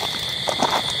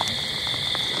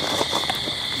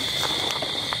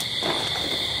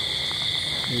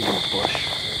 You little bush.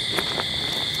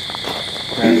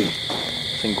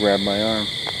 This thing grabbed my arm.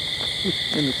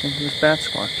 And this thing was bat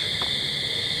squatch.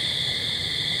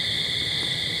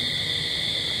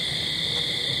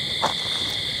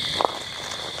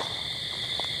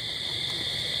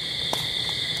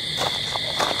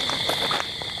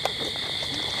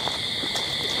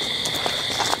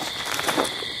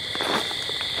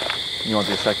 You want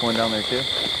the second one down there too?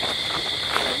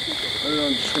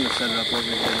 I'm just going to set it up over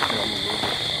here.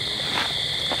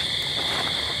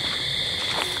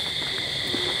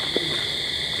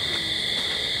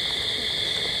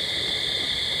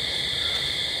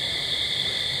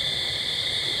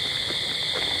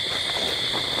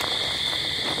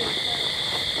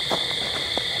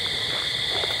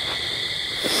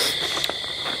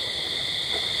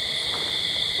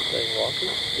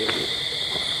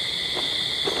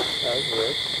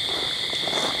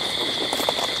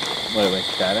 What, like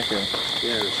static or?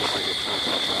 Yeah, it's just like a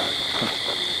constant track.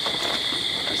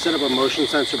 I set up a motion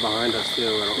sensor behind us too.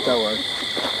 I don't That works.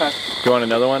 Okay. Do you want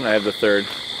another one? I have the third.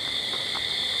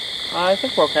 I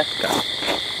think we're okay.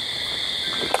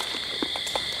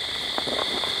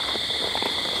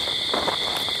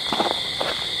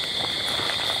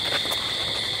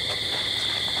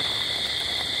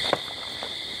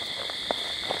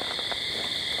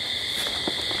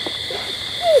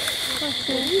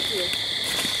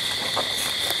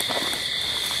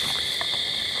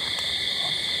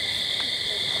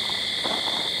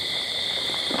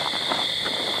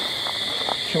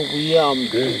 Can we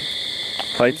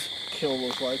Lights? kill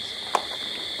those lights?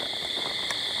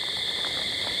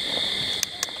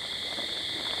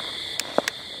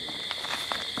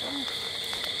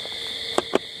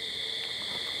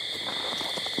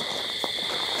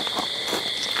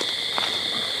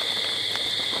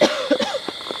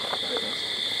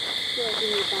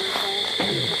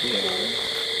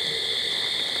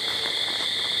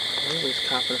 There's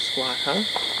copper squat, huh?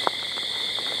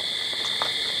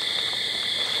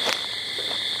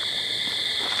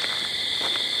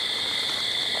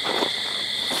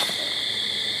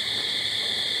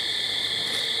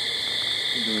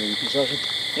 You doing an EP session?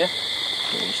 Yeah.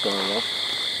 Can you start it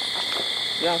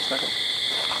off? Yeah, I'll start it.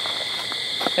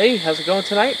 Hey, how's it going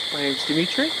tonight? My name's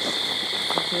Dimitrios.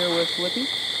 I'm here with LIPI.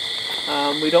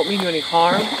 We don't mean you any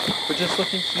harm. We're just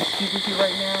looking to speak with you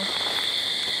right now.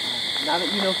 Now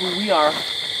that you know who we are,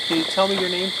 can you tell me your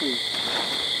name, please?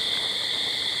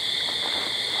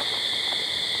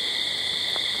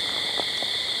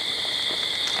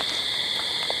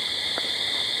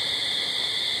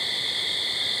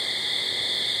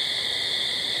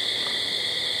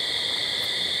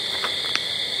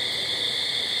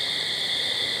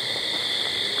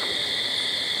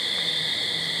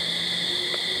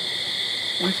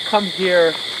 We've come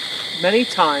here many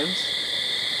times.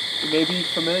 You may be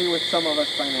familiar with some of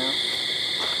us by now.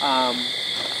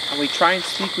 And we try and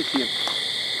speak with you.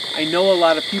 I know a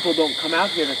lot of people don't come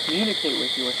out here to communicate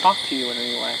with you or talk to you in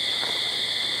any way.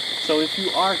 So if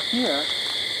you are here,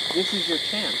 this is your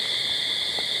chance.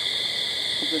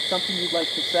 Is there something you'd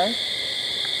like to say?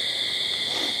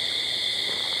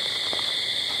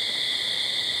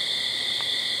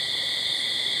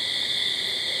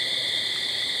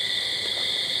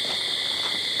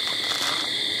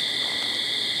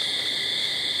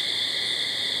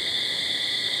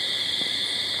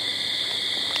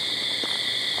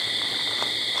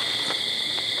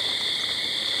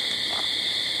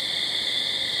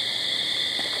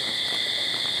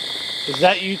 Is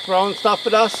that you throwing stuff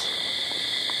at us?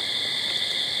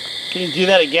 Can you do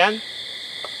that again?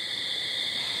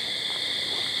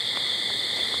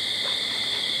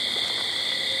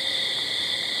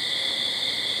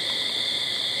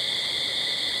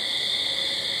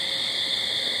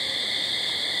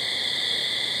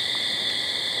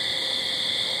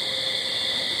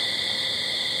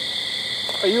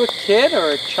 Are you a kid or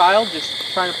a child just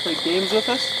trying to play games with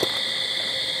us?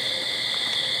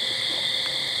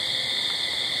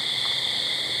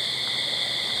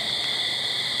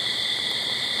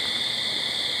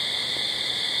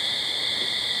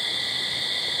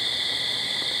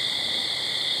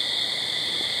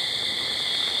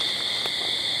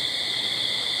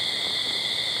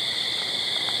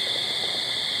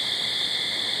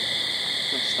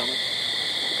 My stomach.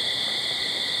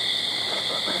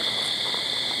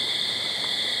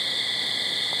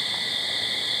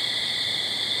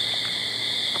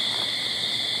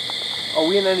 Are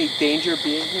we in any danger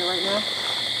being here right now?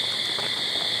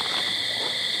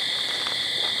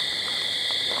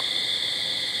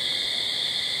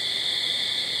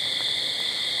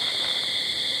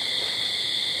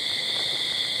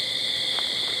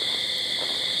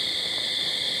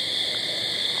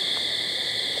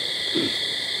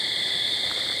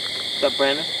 Is that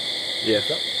Brandon? Yes.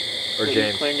 Or Is that you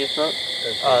James. clearing your throat?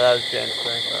 Oh, that was James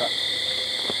clearing throat.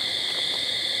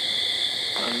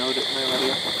 I'll note it in my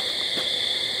radio.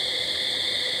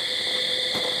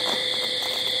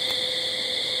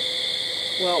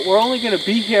 Well, we're only going to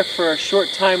be here for a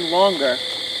short time longer,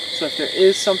 so if there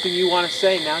is something you want to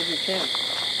say, now's your chance.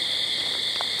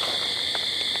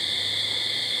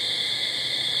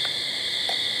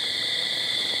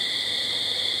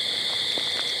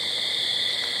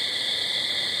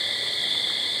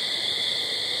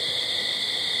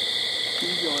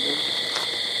 Keep going.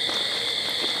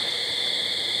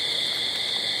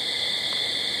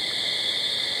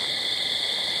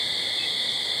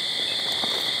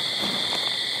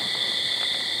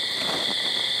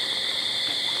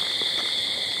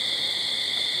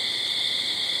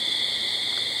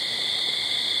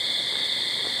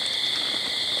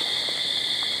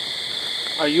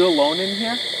 Are you alone in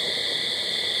here?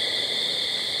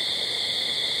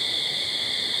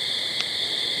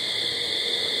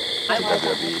 I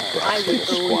would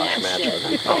own that shit.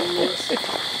 I'm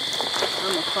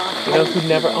a fucking. You know who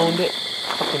never owned it?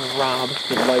 Fucking Rob. You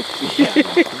could light, yeah,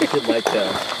 you could light the.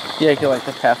 Yeah, you get like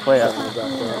the pathway up.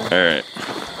 Alright.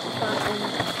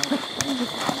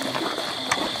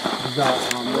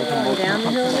 Down the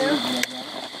hill now?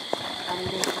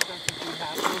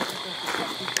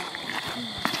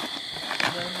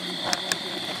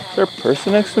 Is there a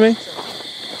person next to me?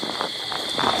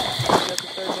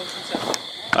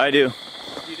 I do.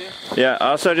 You do? Yeah, I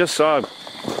also just saw a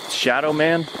shadow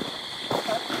man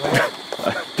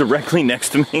directly next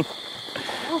to me.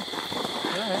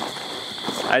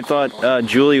 I thought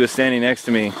Julie was standing next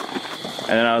to me, and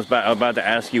then I was about to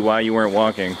ask you why you weren't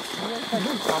walking.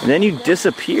 And then you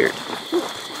disappeared.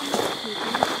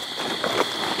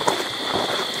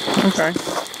 Okay.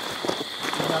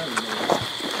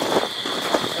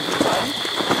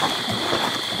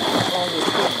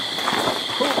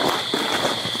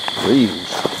 Please. Yeah,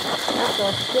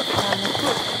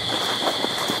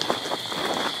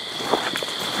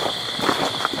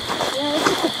 it's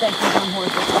just effective on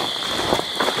horses.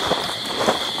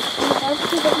 I've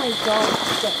still got my dog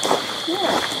stuff.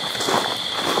 Yeah.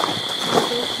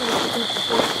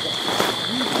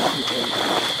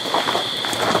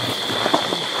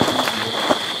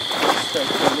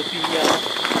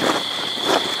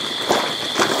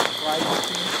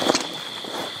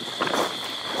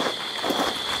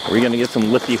 Are we gonna get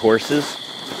some lippy horses?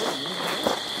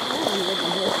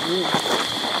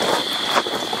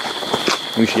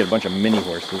 We should get a bunch of mini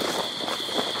horses.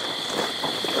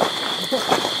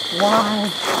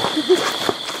 Why?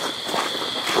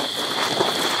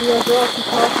 Yeah, girl, keep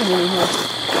talking anymore.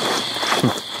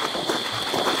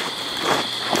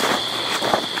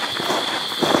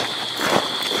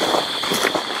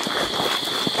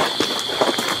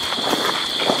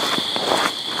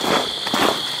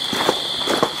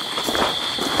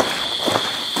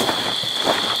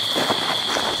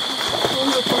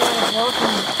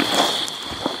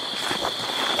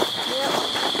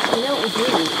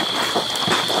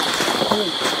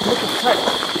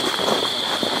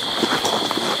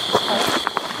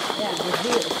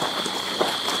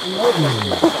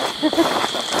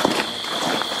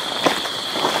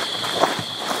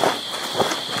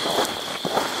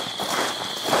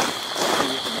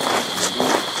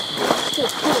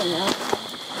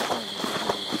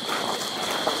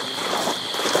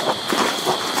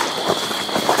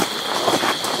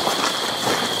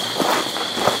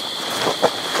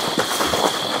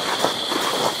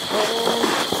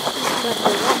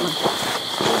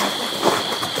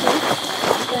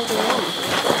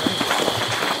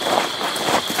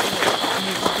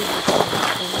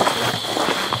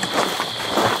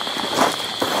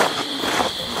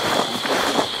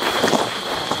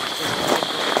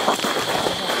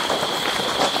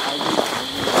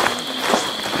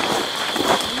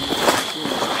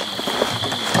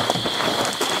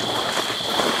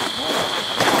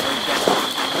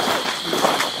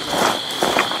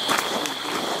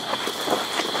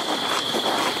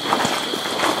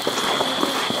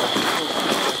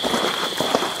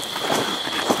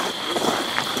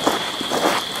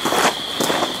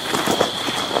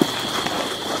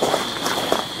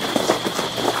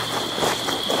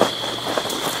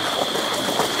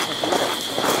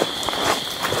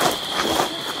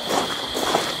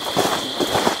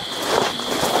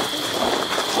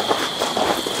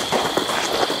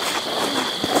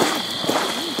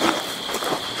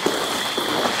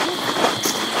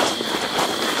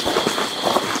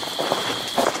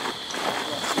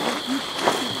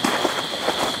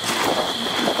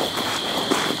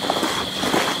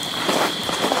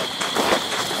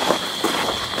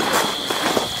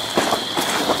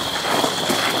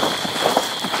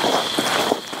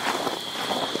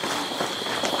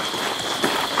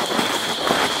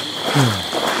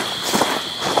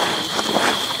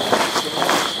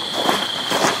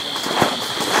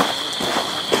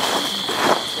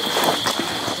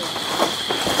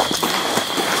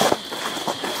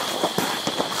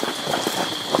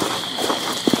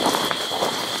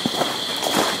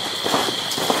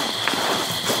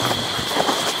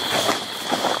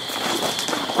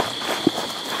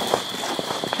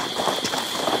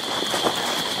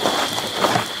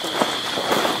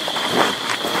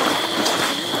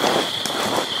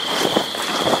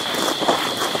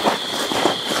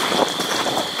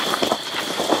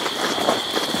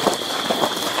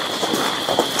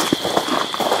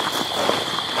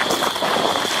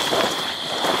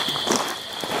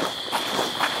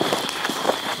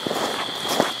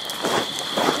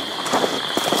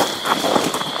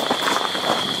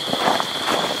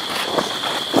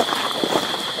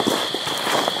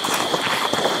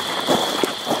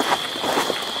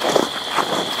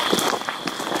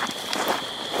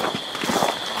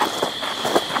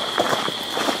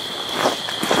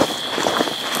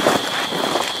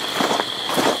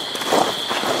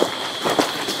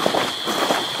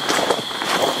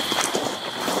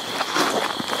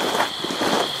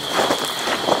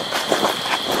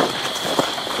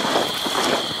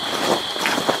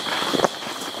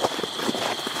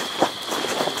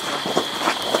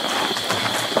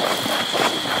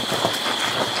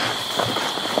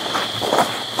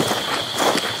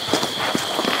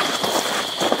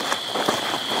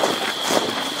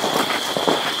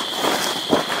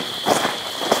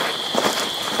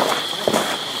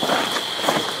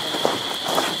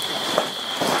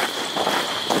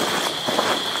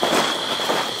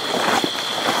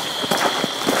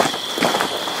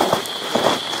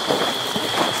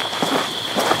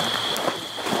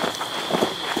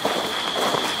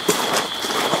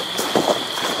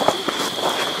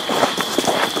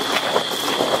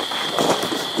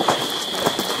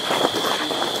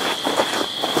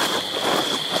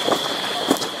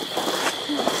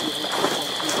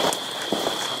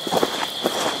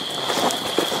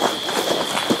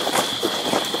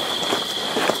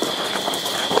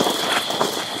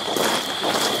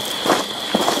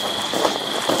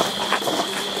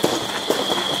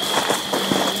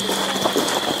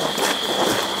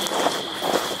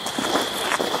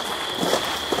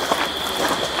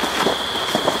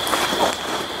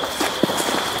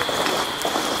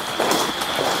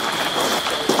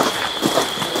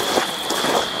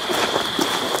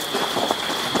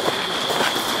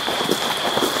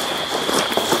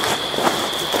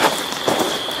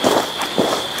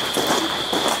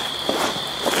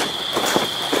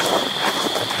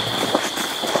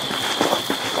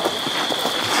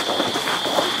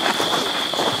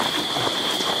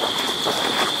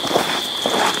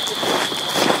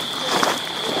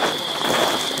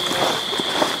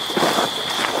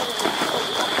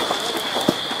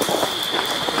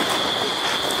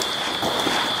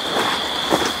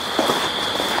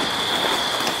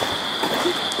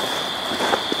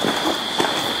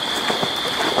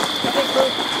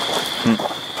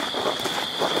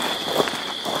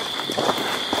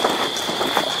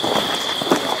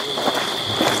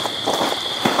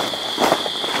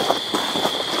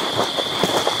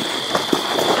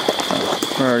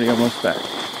 already almost back.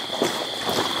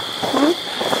 Huh?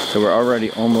 So we're already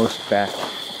almost back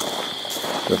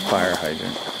to the fire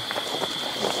hydrant.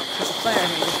 It's a fire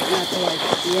hydrant, not the light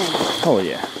at the end. Oh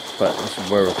yeah, but this is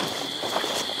where we'll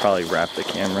probably wrap the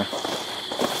camera.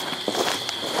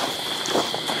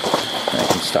 I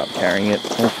can stop carrying it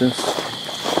like this.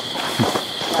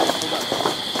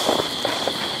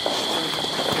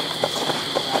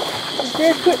 Is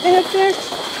there equipment up there?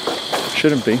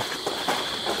 Shouldn't be.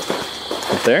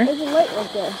 Up there? There's a light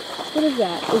right there. What is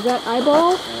that? Is that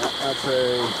eyeball? That's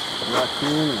a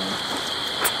raccoon.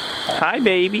 Hi,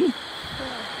 baby.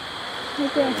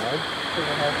 Right there.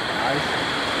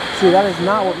 See, that is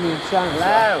not what me and Shannon saw.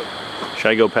 Loud.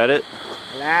 Should I go pet it?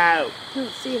 Loud. I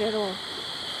don't see it at all.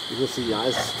 You can see the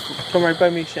eyes. Come right by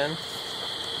me, Shannon.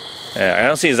 Yeah, I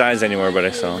don't see his eyes anymore, but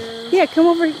I saw him. Yeah, come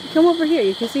over here.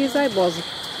 You can see his eyeballs.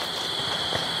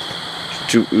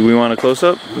 Do we want a close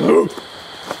up?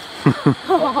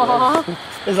 Aww.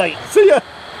 It's like, see ya.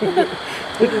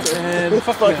 And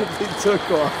Fuck fucking thing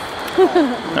took off. All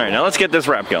right, now let's get this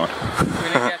wrap going.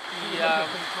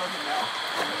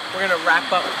 We're gonna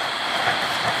wrap up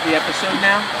the episode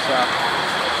now. So,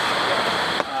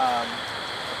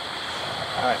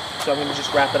 all right. So I'm gonna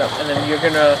just wrap it up, and then you're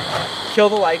gonna kill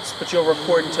the lights, but you'll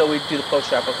record until we do the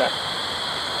post wrap. Okay.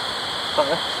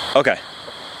 Okay.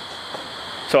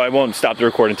 So I won't stop the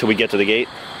record until we get to the gate?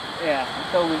 Yeah,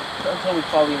 until we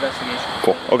call the investigation.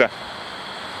 Cool, okay.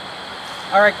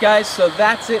 Alright guys, so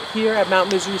that's it here at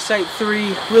Mount Misery Site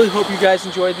 3. Really hope you guys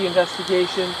enjoyed the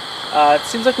investigation. It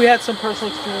seems like we had some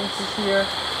personal experiences here.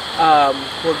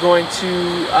 We're going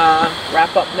to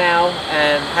wrap up now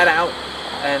and head out.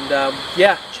 And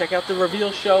yeah, check out the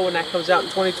reveal show when that comes out in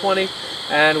 2020.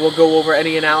 And we'll go over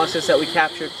any analysis that we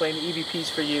captured, playing the EVPs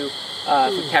for you.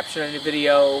 If we captured any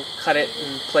video, cut it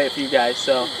and play it for you guys.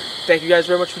 So thank you guys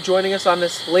very much for joining us on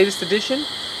this latest edition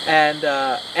and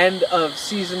end of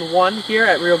season 1 here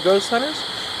at Real Ghost Hunters.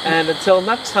 And until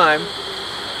next time,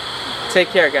 take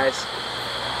care, guys.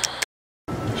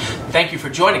 Thank you for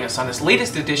joining us on this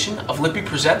latest edition of LIPI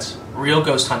Presents Real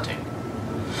Ghost Hunting.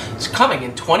 It's coming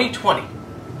in 2020.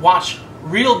 Watch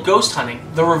Real Ghost Hunting,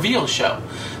 The Reveal Show,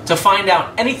 to find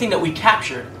out anything that we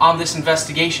captured on this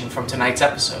investigation from tonight's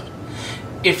episode.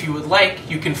 If you would like,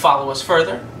 you can follow us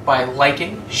further by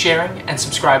liking, sharing, and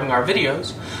subscribing our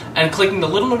videos, and clicking the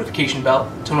little notification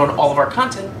bell to know when all of our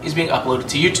content is being uploaded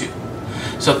to YouTube.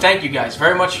 So thank you guys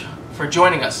very much for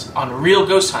joining us on Real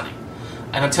Ghost Hunting,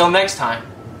 and until next time,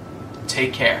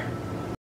 take care.